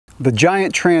The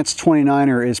Giant Trance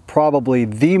 29er is probably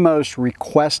the most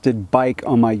requested bike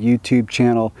on my YouTube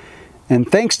channel.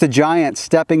 And thanks to Giant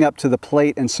stepping up to the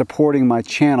plate and supporting my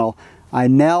channel, I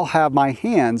now have my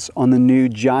hands on the new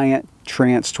Giant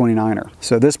Trance 29er.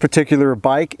 So this particular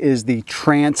bike is the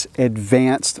Trance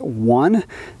Advanced 1.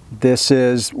 This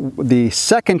is the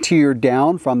second tier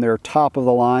down from their top of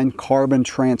the line carbon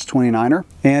Trance 29er.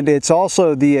 And it's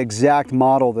also the exact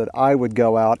model that I would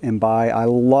go out and buy. I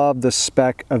love the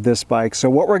spec of this bike. So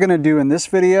what we're gonna do in this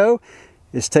video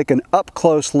is take an up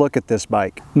close look at this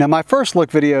bike. Now my first look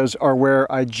videos are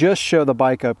where I just show the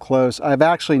bike up close. I've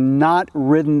actually not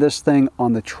ridden this thing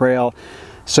on the trail.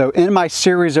 So in my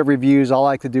series of reviews, I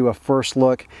like to do a first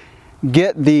look,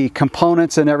 get the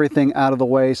components and everything out of the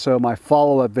way, so my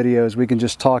follow-up videos we can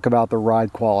just talk about the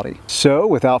ride quality. So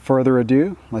without further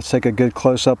ado, let's take a good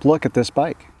close-up look at this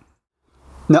bike.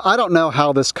 Now I don't know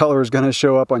how this color is going to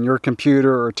show up on your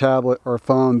computer or tablet or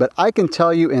phone, but I can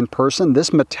tell you in person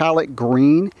this metallic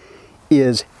green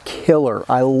is killer.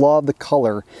 I love the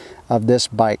color of this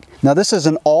bike. Now this is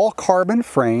an all carbon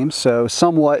frame, so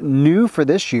somewhat new for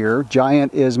this year.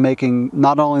 Giant is making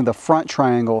not only the front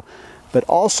triangle but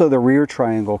also the rear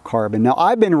triangle carbon. Now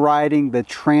I've been riding the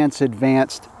Trance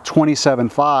Advanced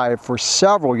 27.5 for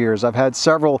several years. I've had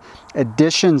several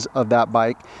editions of that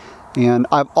bike. And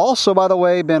I've also, by the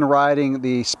way, been riding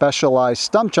the Specialized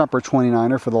Stump Jumper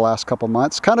 29er for the last couple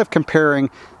months, kind of comparing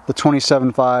the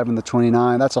 27.5 and the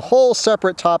 29. That's a whole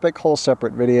separate topic, whole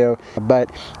separate video.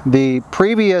 But the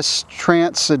previous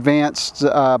Trance Advanced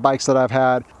bikes that I've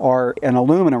had are an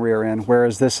aluminum rear end,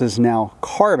 whereas this is now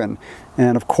carbon.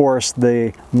 And of course,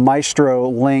 the Maestro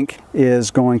Link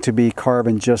is going to be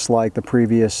carbon just like the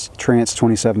previous Trance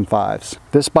 27.5s.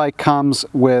 This bike comes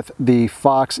with the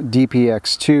Fox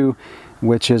DPX2,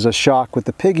 which is a shock with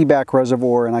the piggyback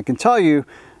reservoir. And I can tell you,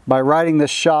 by riding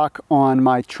this shock on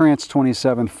my Trance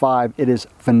 27.5, it is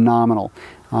phenomenal.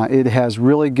 It has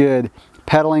really good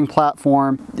pedaling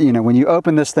platform. You know, when you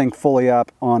open this thing fully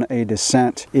up on a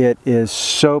descent, it is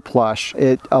so plush.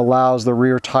 It allows the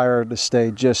rear tire to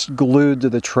stay just glued to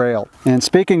the trail. And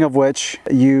speaking of which,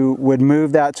 you would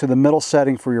move that to the middle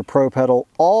setting for your Pro pedal.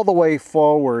 All the way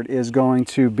forward is going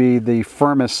to be the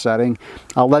firmest setting.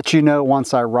 I'll let you know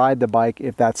once I ride the bike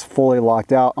if that's fully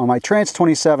locked out. On my Trance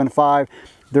 27.5,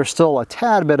 there's still a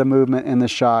tad bit of movement in the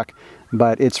shock,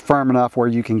 but it's firm enough where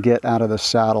you can get out of the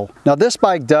saddle. Now this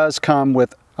bike does come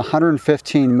with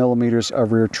 115 millimeters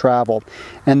of rear travel,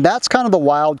 and that's kind of the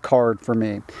wild card for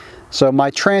me. So my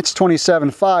Trance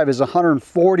 27.5 is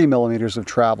 140 millimeters of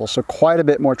travel, so quite a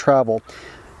bit more travel.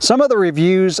 Some of the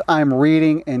reviews I'm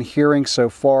reading and hearing so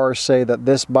far say that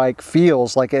this bike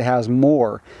feels like it has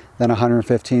more than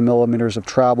 115 millimeters of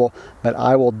travel, but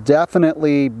I will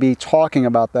definitely be talking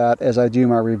about that as I do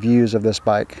my reviews of this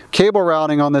bike. Cable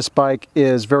routing on this bike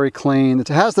is very clean. It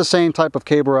has the same type of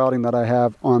cable routing that I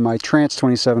have on my Trance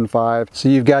 27.5. So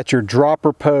you've got your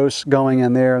dropper post going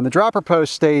in there, and the dropper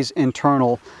post stays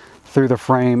internal through the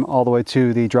frame all the way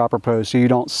to the dropper post, so you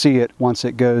don't see it once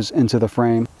it goes into the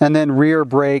frame. And then rear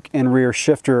brake and rear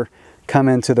shifter come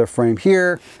into the frame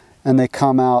here, and they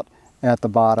come out at the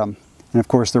bottom. And of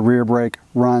course the rear brake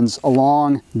runs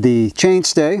along the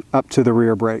chainstay up to the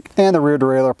rear brake. And the rear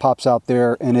derailleur pops out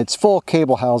there, and it's full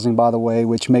cable housing, by the way,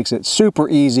 which makes it super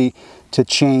easy to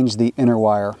change the inner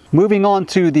wire. Moving on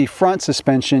to the front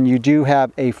suspension, you do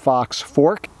have a Fox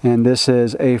fork, and this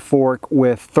is a fork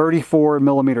with 34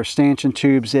 millimeter stanchion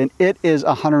tubes, and it is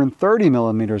 130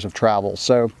 millimeters of travel,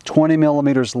 so 20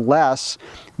 millimeters less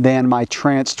than my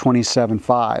Trance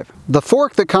 27.5. The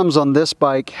fork that comes on this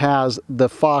bike has the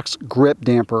Fox grip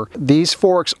damper. These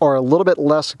forks are a little bit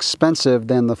less expensive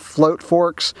than the float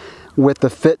forks with the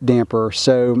fit damper.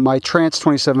 So my Trance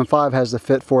 27.5 has the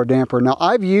fit 4 damper. Now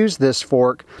I've used this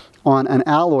fork on an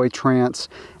alloy Trance,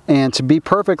 and to be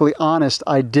perfectly honest,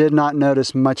 I did not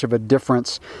notice much of a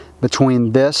difference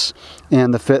between this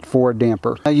and the fit 4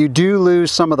 damper. Now you do lose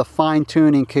some of the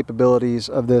fine-tuning capabilities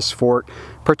of this fork.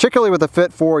 Particularly with the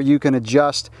fit 4, you can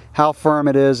adjust how firm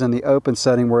it is in the open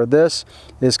setting, where this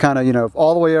is kind of, you know,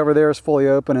 all the way over there is fully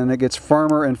open, and it gets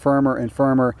firmer and firmer and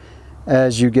firmer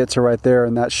as you get to right there,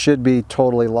 and that should be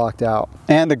totally locked out.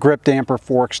 And the grip damper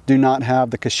forks do not have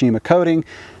the Kashima coating,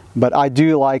 but I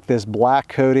do like this black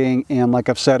coating, and like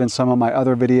I've said in some of my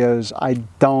other videos, I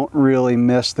don't really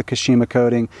miss the Kashima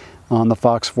coating on the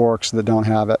Fox forks that don't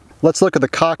have it. Let's look at the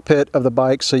cockpit of the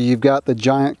bike. So you've got the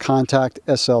Giant Contact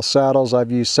SL saddles.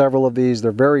 I've used several of these.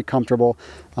 They're very comfortable.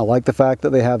 I like the fact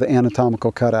that they have the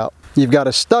anatomical cutout. You've got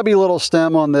a stubby little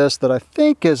stem on this that I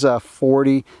think is a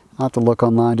 40. I'll have to look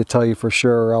online to tell you for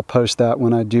sure. I'll post that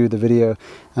when I do the video.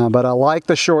 But I like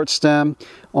the short stem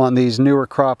on these newer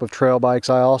crop of trail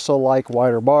bikes. I also like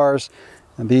wider bars.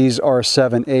 And these are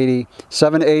 780.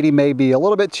 780 may be a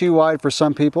little bit too wide for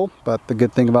some people, but the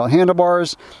good thing about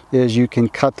handlebars is you can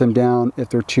cut them down if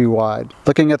they're too wide.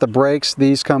 Looking at the brakes,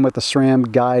 these come with the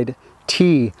SRAM Guide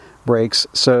T brakes.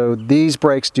 So these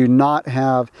brakes do not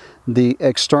have the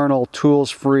external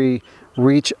tools-free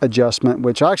reach adjustment,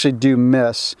 which I actually do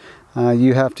miss.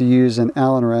 You have to use an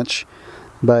Allen wrench.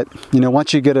 But you know,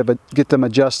 once you get them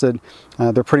adjusted,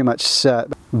 they're pretty much set.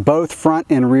 Both front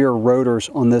and rear rotors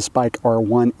on this bike are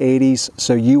 180s,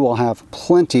 so you will have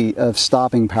plenty of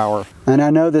stopping power. And I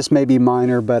know this may be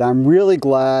minor, but I'm really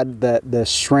glad that the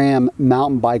SRAM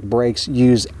mountain bike brakes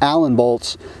use Allen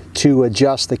bolts to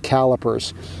adjust the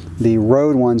calipers. The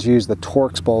road ones use the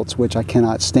Torx bolts, which I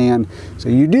cannot stand. So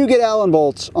you do get Allen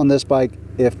bolts on this bike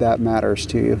if that matters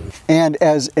to you. And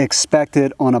as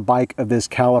expected on a bike of this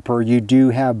caliper, you do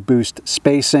have boost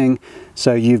spacing.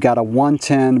 So you've got a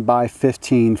 110 by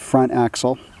 15 front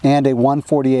axle and a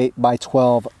 148 by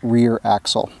 12 rear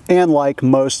axle. And like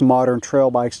most modern trail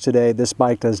bikes today, this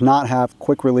bike does not have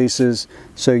quick releases.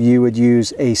 So you would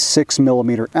use a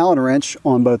 6mm Allen wrench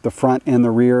on both the front and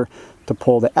the rear to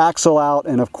pull the axle out.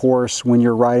 And of course, when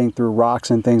you're riding through rocks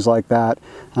and things like that,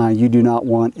 you do not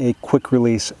want a quick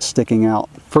release sticking out.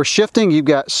 For shifting, you've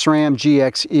got SRAM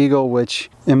GX Eagle,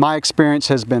 which in my experience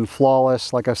has been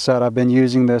flawless. Like I said, I've been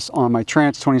using this on my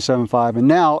Trance 27.5 and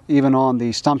now even on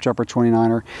the Stump Jumper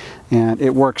 29er, and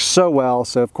it works so well.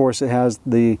 So of course it has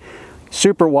the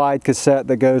super wide cassette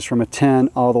that goes from a 10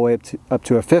 all the way up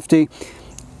to a 50,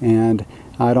 and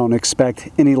I don't expect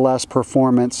any less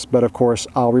performance, but of course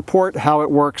I'll report how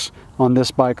it works on this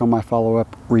bike on my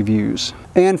follow-up reviews.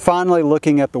 And finally,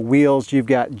 looking at the wheels, you've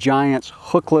got Giant's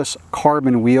hookless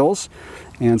carbon wheels.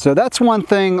 And so that's one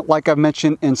thing, like I've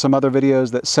mentioned in some other videos,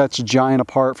 that sets Giant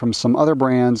apart from some other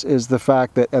brands, is the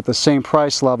fact that at the same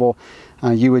price level,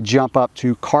 you would jump up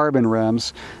to carbon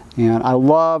rims. And I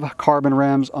love carbon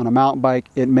rims on a mountain bike.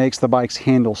 It makes the bikes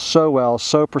handle so well,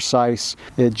 so precise.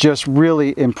 It just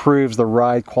really improves the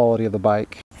ride quality of the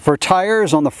bike. For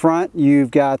tires on the front, you've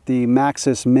got the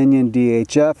Maxxis Minion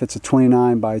DHF. It's a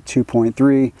 29 by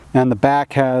 2.3. And the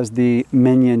back has the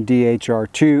Minion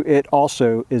DHR2. It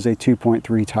also is a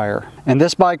 2.3 tire. And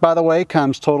this bike, by the way,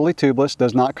 comes totally tubeless,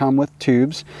 does not come with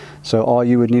tubes. So all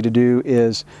you would need to do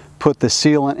is put the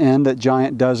sealant in that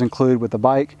Giant does include with the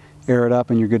bike, air it up,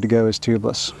 and you're good to go as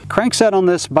tubeless. Crankset on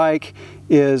this bike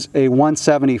is a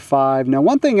 175. Now,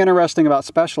 one thing interesting about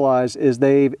Specialized is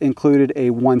they've included a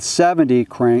 170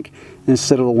 crank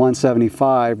instead of the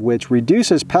 175, which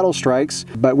reduces pedal strikes.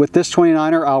 But with this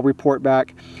 29er, I'll report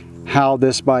back how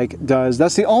this bike does.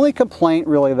 That's the only complaint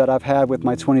really that I've had with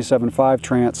my 27.5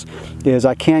 Trance, is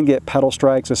I can get pedal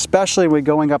strikes, especially when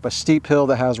going up a steep hill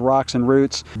that has rocks and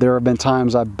roots. There have been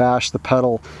times I've bashed the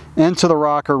pedal into the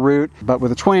rock or root, but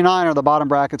with the 29er, the bottom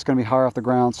bracket's going to be higher off the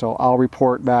ground, so I'll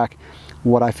report back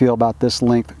what I feel about this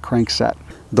length crankset.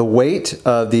 The weight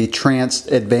of the Trance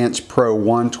Advanced Pro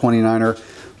 129er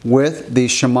with the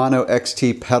Shimano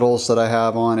XT pedals that I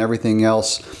have on, everything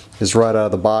else is right out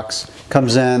of the box,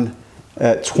 comes in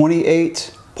at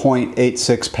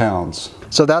 28.86 pounds.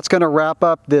 So that's going to wrap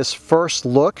up this first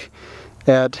look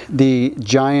at the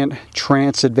Giant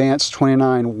Trance Advanced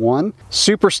 29.1.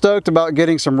 Super stoked about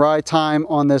getting some ride time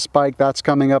on this bike. That's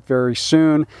coming up very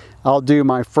soon. I'll do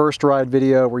my first ride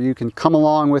video where you can come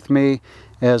along with me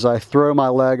as I throw my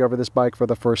leg over this bike for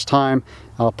the first time.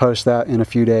 I'll post that in a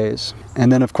few days.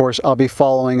 And then of course I'll be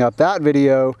following up that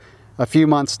video a few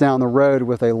months down the road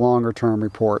with a longer term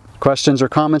report. Questions or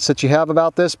comments that you have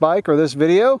about this bike or this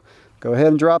video, go ahead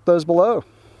and drop those below.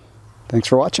 Thanks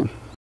for watching.